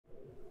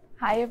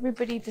Hi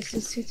everybody, this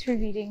is Sutra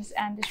Readings,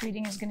 and this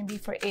reading is going to be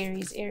for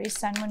Aries,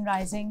 Sun, Moon,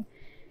 Rising,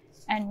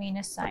 and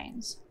Venus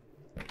signs.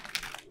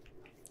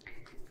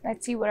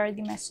 Let's see what are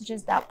the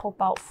messages that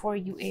pop out for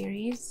you,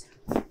 Aries.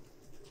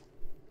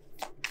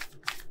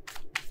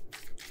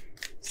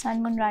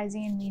 Sun, Moon,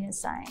 Rising, and Venus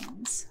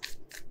signs.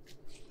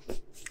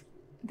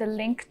 The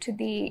link to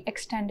the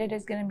extended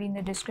is going to be in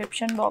the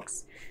description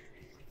box.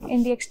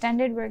 In the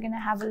extended, we're going to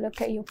have a look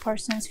at your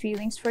person's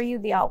feelings for you,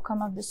 the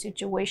outcome of the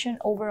situation,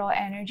 overall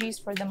energies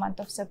for the month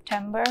of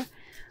September,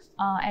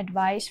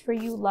 advice for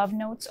you, love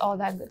notes, all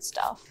that good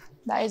stuff.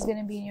 That is going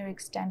to be in your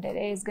extended.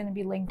 It is going to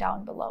be linked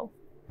down below.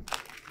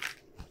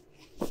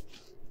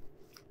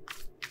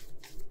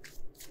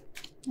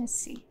 Let's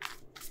see.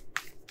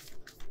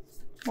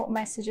 What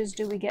messages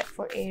do we get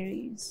for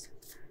Aries?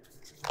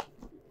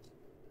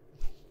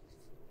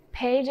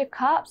 Page of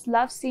Cups.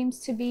 Love seems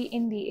to be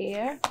in the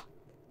air.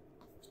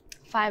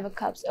 Five of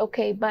Cups.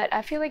 Okay, but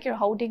I feel like you're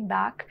holding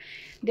back.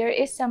 There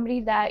is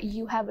somebody that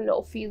you have a lot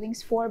of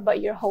feelings for,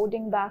 but you're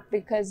holding back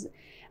because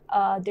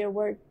there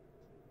were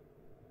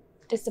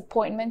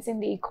disappointments in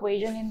the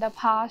equation in the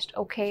past.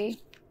 Okay.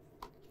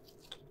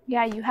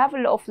 Yeah, you have a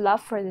lot of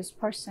love for this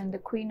person. The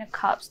Queen of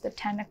Cups, the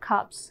Ten of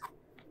Cups.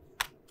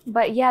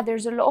 But yeah,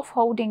 there's a lot of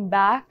holding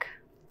back.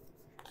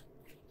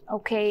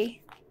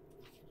 Okay.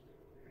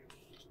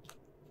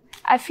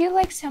 I feel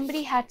like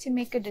somebody had to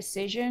make a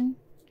decision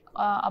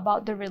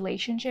about the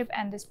relationship,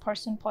 and this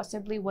person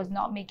possibly was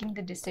not making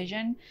the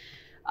decision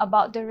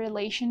about the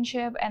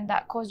relationship, and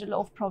that caused a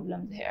lot of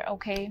problems here.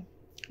 Okay,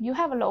 you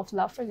have a lot of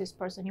love for this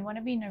person. You want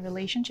to be in a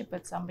relationship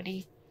with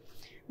somebody,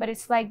 but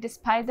it's like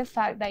despite the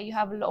fact that you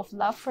have a lot of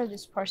love for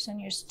this person,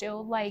 you're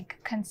still like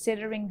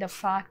considering the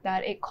fact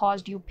that it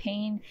caused you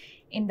pain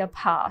in the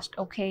past.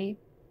 Okay,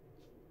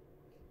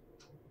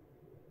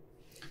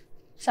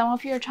 some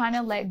of you are trying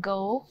to let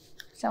go.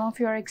 Some of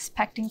you are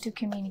expecting to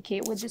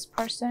communicate with this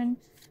person,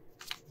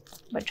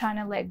 but trying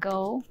to let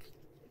go.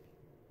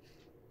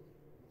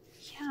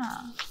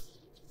 Yeah.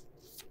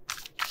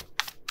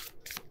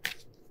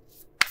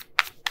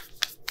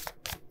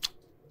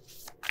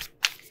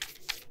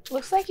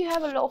 Looks like you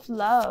have a lot of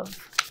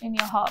love in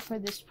your heart for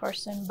this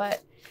person,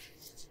 but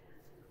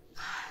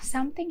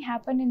something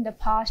happened in the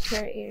past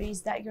here,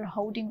 Aries, that you're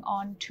holding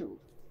on to.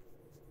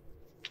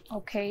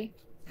 Okay.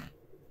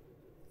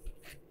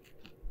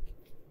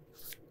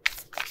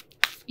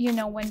 You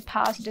know, when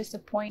past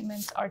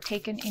disappointments are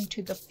taken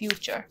into the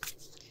future.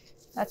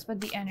 That's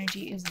what the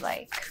energy is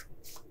like.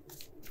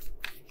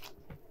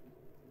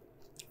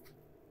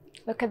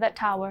 Look at that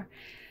Tower.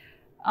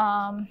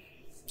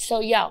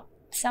 So yeah,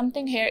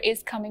 something here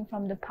is coming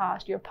from the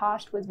past. Your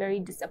past was very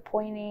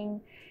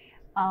disappointing.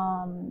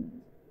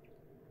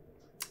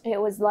 It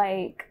was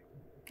like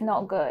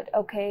not good.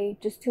 Okay,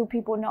 just two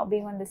people not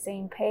being on the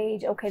same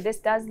page. Okay, this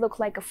does look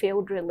like a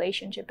failed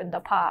relationship in the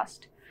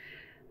past.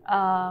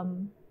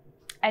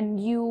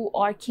 And you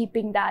are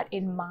keeping that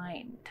in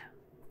mind.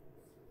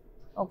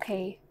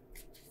 Okay.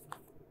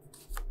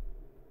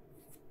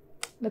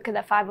 Look at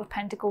that Five of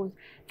Pentacles.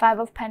 Five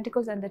of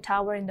Pentacles and the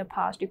Tower in the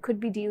past. You could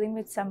be dealing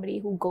with somebody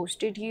who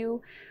ghosted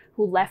you,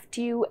 who left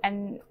you.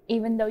 And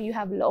even though you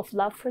have a lot of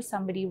love for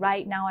somebody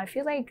right now, I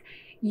feel like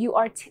you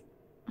are...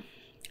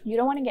 you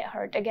don't want to get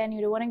hurt again. You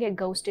don't want to get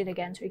ghosted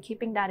again. So you're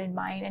keeping that in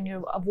mind, and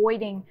you're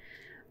avoiding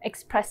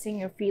expressing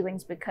your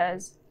feelings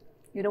because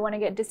you don't want to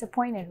get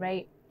disappointed,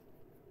 right?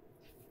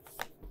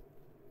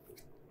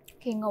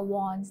 King of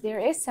Wands. There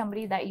is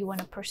somebody that you want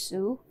to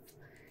pursue.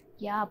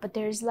 Yeah, but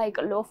there's like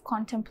a lot of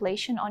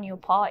contemplation on your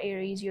part,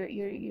 Aries.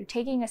 You're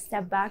taking a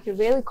step back. You're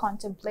really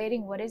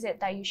contemplating what is it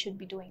that you should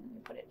be doing. Let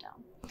me put it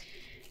down.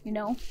 You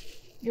know,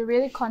 you're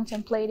really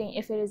contemplating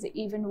if it is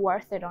even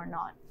worth it or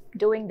not,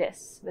 doing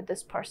this with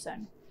this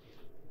person.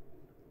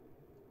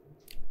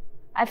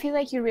 I feel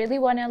like you really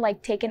want to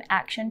like take an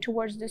action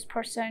towards this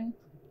person.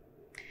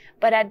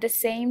 But at the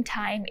same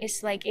time,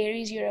 it's like,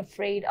 Aries, you're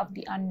afraid of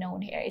the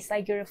unknown here. It's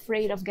like you're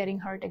afraid of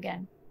getting hurt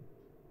again.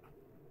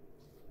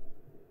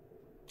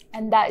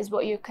 And that is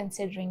what you're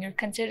considering. You're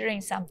considering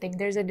something.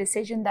 There's a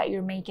decision that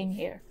you're making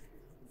here.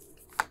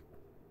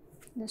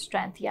 The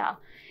Strength, yeah.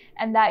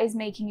 And that is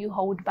making you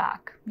hold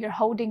back. You're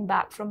holding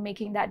back from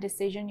making that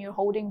decision. You're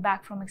holding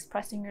back from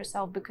expressing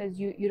yourself because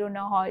you don't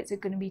know how it's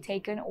going to be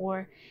taken,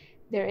 or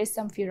there is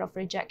some fear of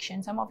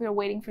rejection. Some of you are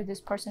waiting for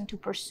this person to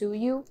pursue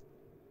you.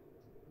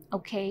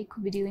 Okay,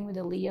 could be dealing with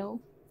a Leo,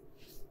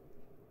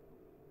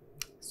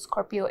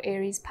 Scorpio,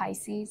 Aries,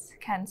 Pisces,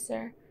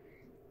 Cancer,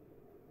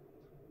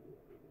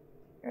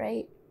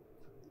 right?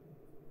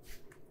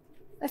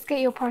 Let's get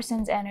your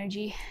person's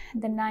energy.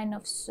 The Nine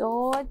of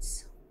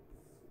Swords,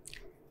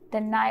 the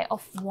Knight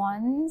of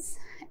Wands,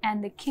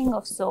 and the King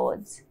of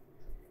Swords.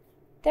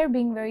 They're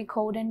being very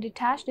cold and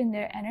detached in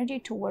their energy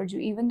towards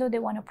you, even though they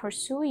want to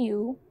pursue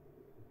you.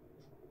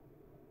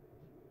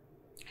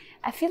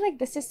 I feel like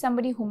this is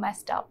somebody who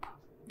messed up.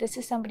 This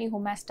is somebody who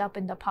messed up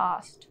in the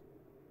past.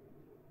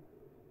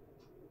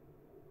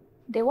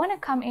 They want to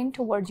come in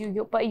towards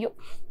you, but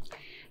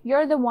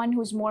You're the one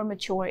who's more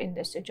mature in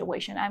this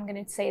situation. I'm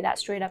going to say that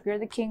straight up. You're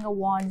the King of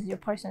Wands. Your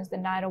person's the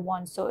Knight of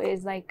Wands. So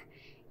it's like,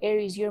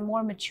 Aries, you're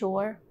more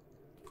mature.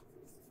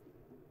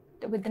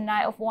 With the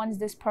Knight of Wands,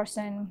 this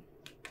person,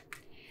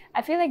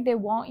 I feel like they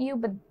want you,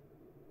 but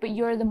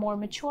you're the more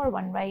mature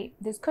one, right?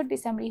 This could be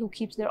somebody who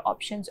keeps their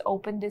options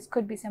open. This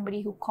could be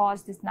somebody who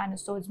caused this Nine of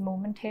Swords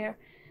moment here,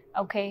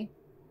 okay?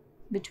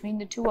 Between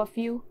the two of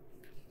you.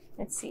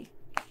 Let's see.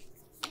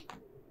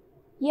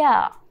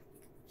 Yeah.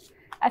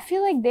 I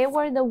feel like they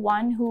were the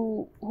one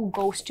who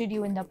ghosted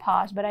you in the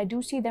past, but I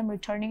do see them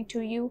returning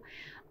to you.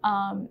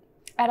 And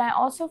I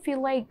also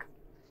feel like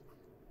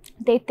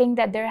they think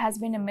that there has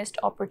been a missed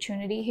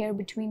opportunity here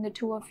between the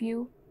two of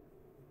you.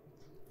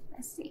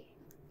 Let's see.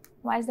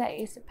 Why is that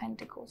Ace of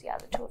Pentacles? Yeah,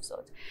 the Two of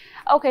Swords.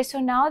 Okay, so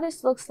now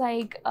this looks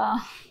like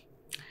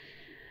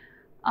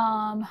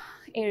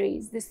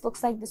Aries, this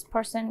looks like this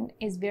person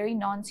is very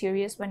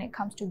non-serious when it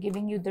comes to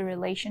giving you the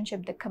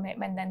relationship, the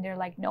commitment. Then they're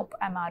like, nope,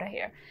 I'm out of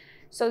here.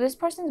 So this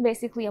person's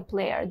basically a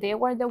player. They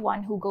were the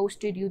one who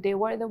ghosted you. They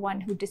were the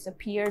one who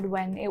disappeared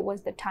when it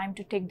was the time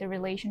to take the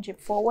relationship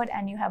forward,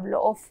 and you have a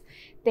lot of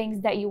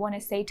things that you want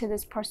to say to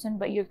this person,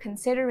 but you're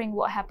considering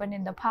what happened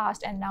in the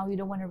past and now you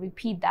don't want to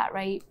repeat that,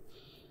 right?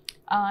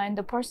 And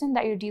the person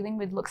that you're dealing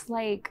with looks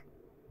like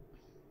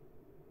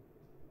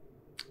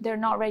they're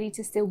not ready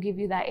to still give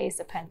you that Ace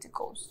of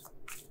Pentacles.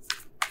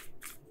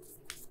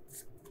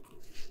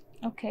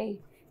 Okay,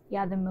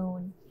 yeah, the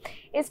Moon.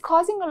 It's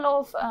causing a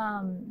lot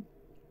of,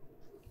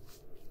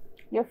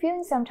 you're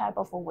feeling some type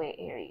of a way,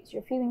 Aries.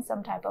 You're feeling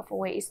some type of a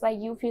way. It's like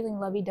you feeling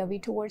lovey-dovey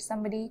towards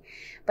somebody,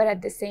 but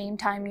at the same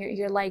time,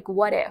 you're like,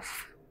 what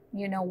if?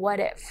 You know, what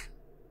if?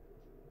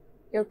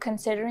 You're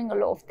considering a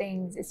lot of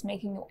things. It's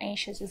making you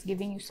anxious. It's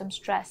giving you some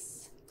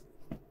stress.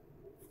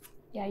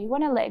 Yeah, you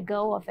want to let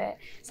go of it.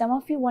 Some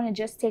of you want to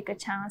just take a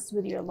chance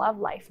with your love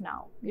life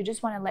now. You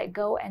just want to let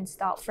go and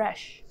start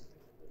fresh.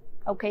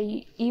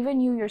 Okay,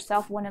 even you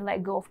yourself want to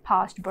let go of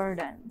past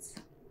burdens.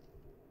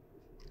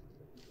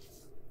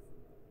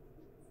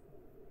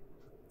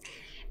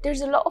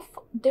 There's a lot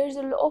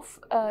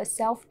of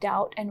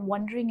self-doubt and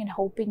wondering and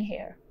hoping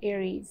here,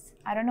 Aries.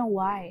 I don't know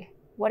why.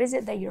 What is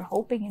it that you're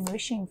hoping and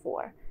wishing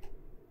for?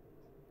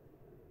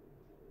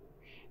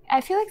 I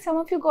feel like some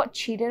of you got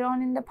cheated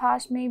on in the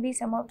past, maybe.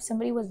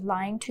 Somebody was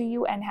lying to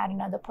you and had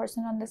another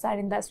person on the side,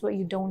 and that's what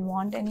you don't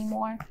want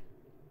anymore.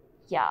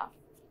 Yeah.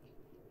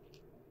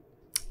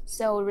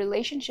 So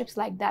relationships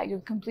like that, you're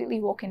completely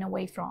walking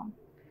away from.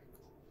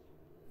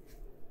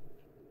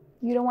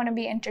 You don't want to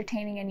be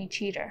entertaining any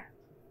cheater.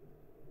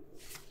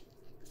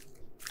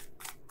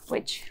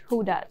 Which,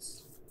 who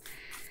does?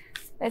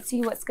 Let's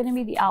see what's going to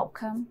be the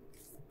outcome.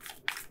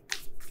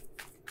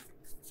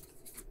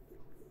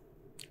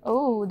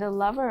 Oh, the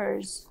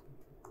Lovers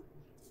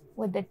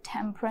with the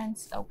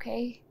Temperance,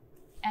 okay,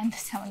 and the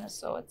Seven of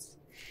Swords.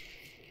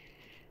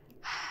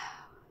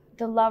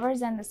 The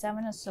Lovers and the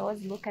Seven of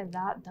Swords, look at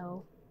that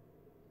though.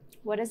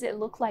 What does it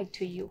look like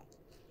to you?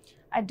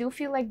 I do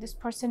feel like this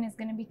person is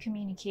going to be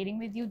communicating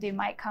with you. They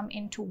might come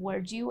in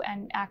towards you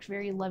and act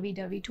very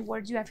lovey-dovey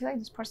towards you. I feel like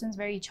this person is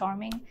very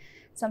charming,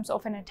 some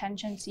sort of an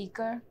attention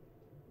seeker.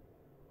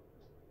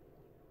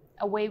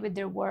 A way with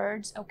their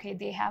words. Okay,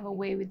 they have a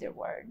way with their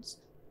words.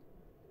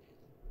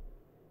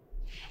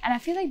 And I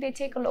feel like they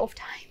take a lot of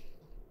time.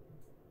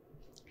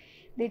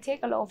 They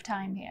take a lot of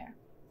time here.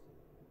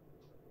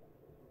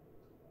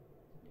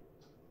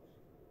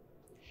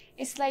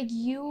 It's like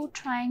you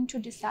trying to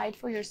decide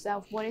for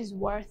yourself what is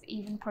worth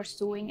even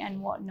pursuing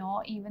and what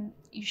not. Even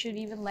you should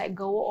even let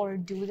go or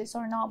do this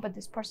or not. But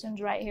this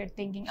person's right here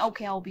thinking,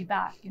 okay, I'll be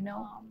back, you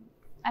know.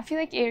 I feel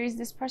like Aries,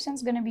 this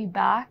person's gonna be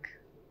back.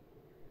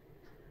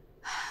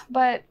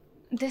 But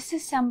this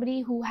is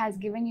somebody who has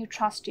given you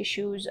trust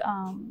issues.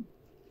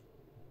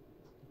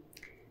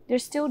 They're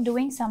still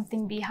doing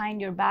something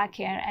behind your back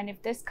here, and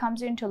if this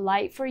comes into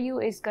light for you,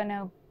 it's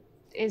gonna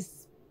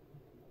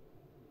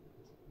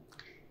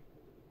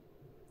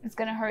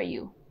hurt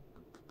you.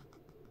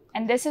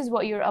 And this is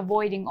what you're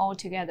avoiding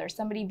altogether,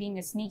 somebody being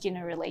a sneak in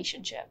a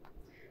relationship.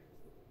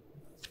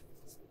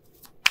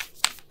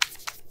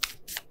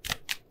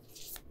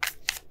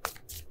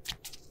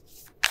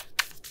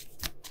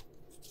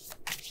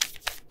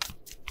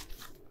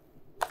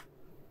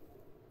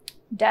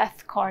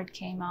 Death card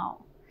came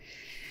out.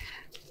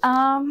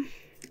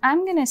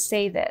 I'm gonna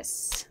say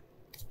this.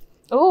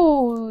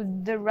 Oh,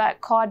 the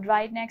red card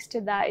right next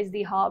to that is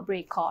the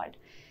heartbreak card.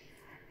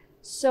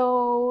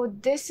 So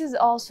this is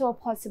also a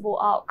possible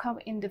outcome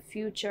in the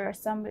future.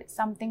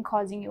 Something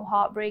causing you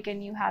heartbreak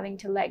and you having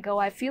to let go.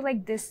 I feel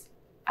like this,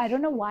 I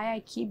don't know why I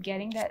keep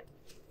getting that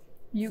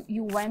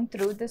you went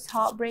through this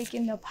heartbreak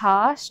in the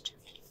past.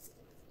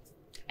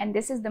 And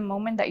this is the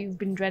moment that you've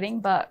been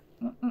dreading, but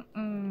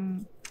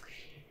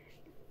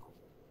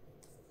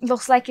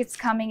looks like it's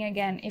coming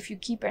again if you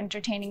keep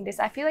entertaining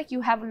this. I feel like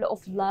you have a lot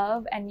of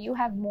love and you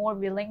have more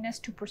willingness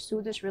to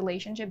pursue this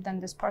relationship than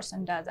this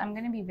person does. I'm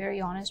going to be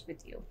very honest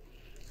with you.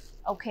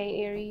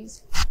 Okay,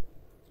 Aries?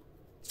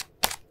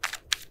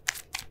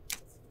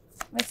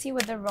 Let's see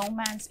what the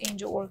romance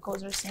angel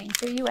oracles are saying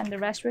for you, and the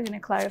rest we're going to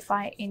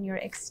clarify in your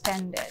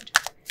extended.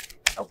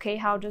 Okay,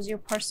 how does your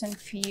person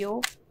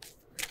feel?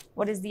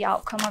 What is the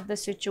outcome of the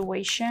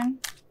situation?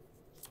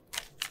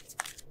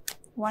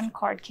 One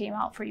card came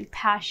out for you,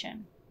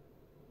 passion.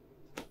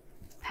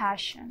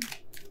 Passion.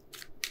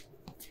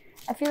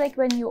 I feel like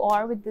when you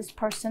are with this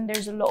person,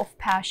 there's a lot of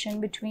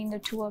passion between the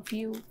two of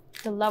you.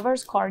 The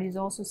Lover's card is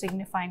also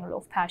signifying a lot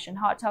of passion.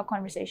 Heart-to-heart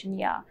conversation,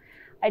 yeah.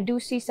 I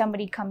do see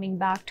somebody coming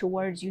back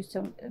towards you.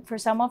 So for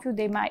some of you,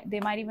 they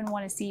might even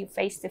want to see you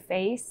face to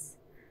face.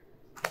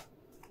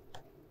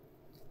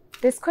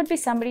 This could be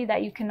somebody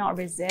that you cannot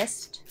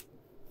resist.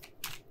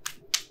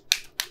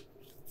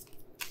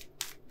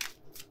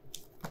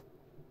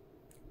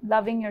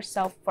 Loving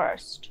yourself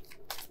first.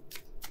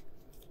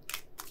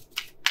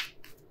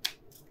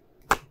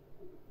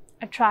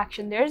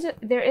 Attraction.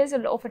 There is a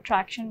lot of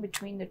attraction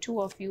between the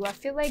two of you. I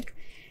feel like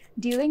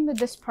dealing with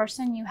this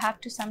person, you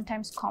have to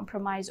sometimes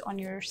compromise on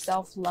your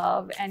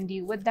self-love and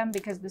deal with them,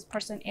 because this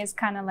person is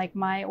kind of like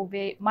my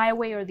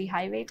way or the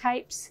highway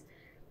types.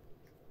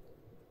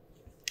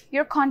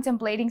 You're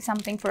contemplating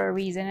something for a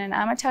reason, and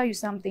I'm gonna tell you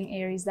something,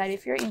 Aries, that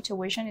if your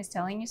intuition is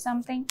telling you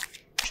something,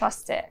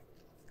 trust it.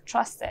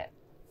 Trust it.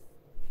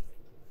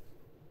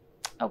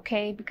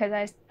 Okay,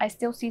 because I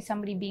still see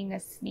somebody being a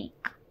sneak.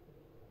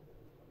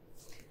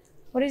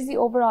 What is the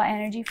overall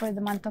energy for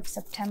the month of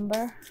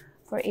September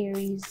for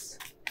Aries?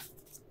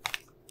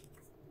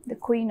 The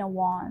Queen of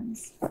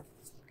Wands.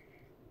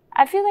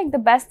 I feel like the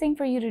best thing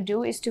for you to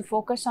do is to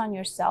focus on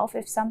yourself.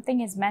 If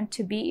something is meant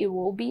to be, it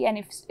will be. And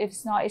if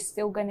it's not, it's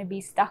still going to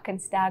be stuck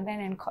and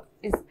stagnant, and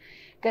is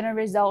going to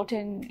result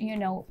in, you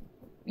know,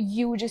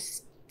 you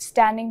just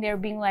standing there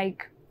being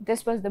like,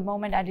 this was the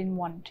moment I didn't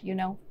want, you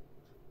know.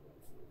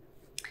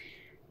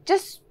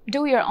 Just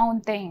do your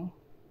own thing,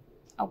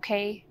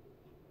 okay?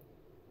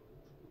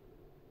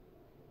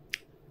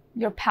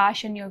 Your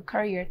passion, your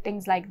career,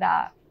 things like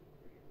that.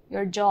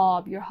 Your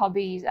job, your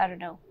hobbies, I don't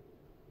know.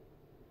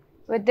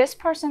 With this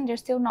person, they're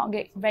still not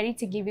ready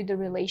to give you the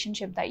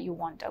relationship that you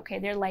want, okay?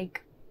 They're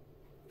like,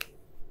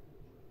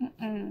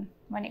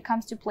 when it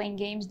comes to playing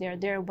games, they're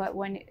there, but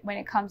when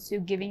it comes to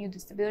giving you the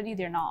stability,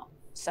 they're not.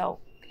 So,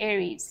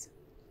 Aries.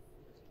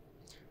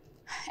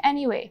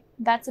 Anyway,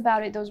 that's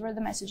about it. Those were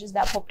the messages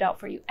that popped out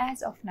for you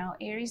as of now,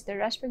 Aries. The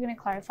rest we're going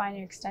to clarify in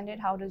your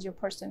extended. How does your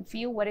person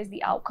feel? What is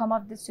the outcome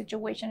of this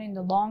situation in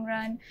the long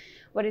run?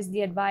 What is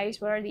the advice?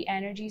 What are the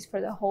energies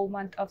for the whole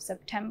month of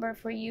September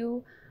for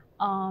you?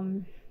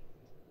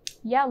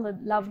 Yeah,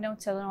 love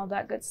notes and all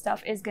that good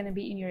stuff is going to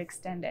be in your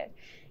extended.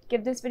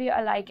 Give this video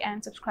a like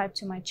and subscribe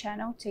to my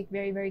channel. Take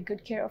very, very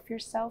good care of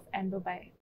yourself, and bye-bye.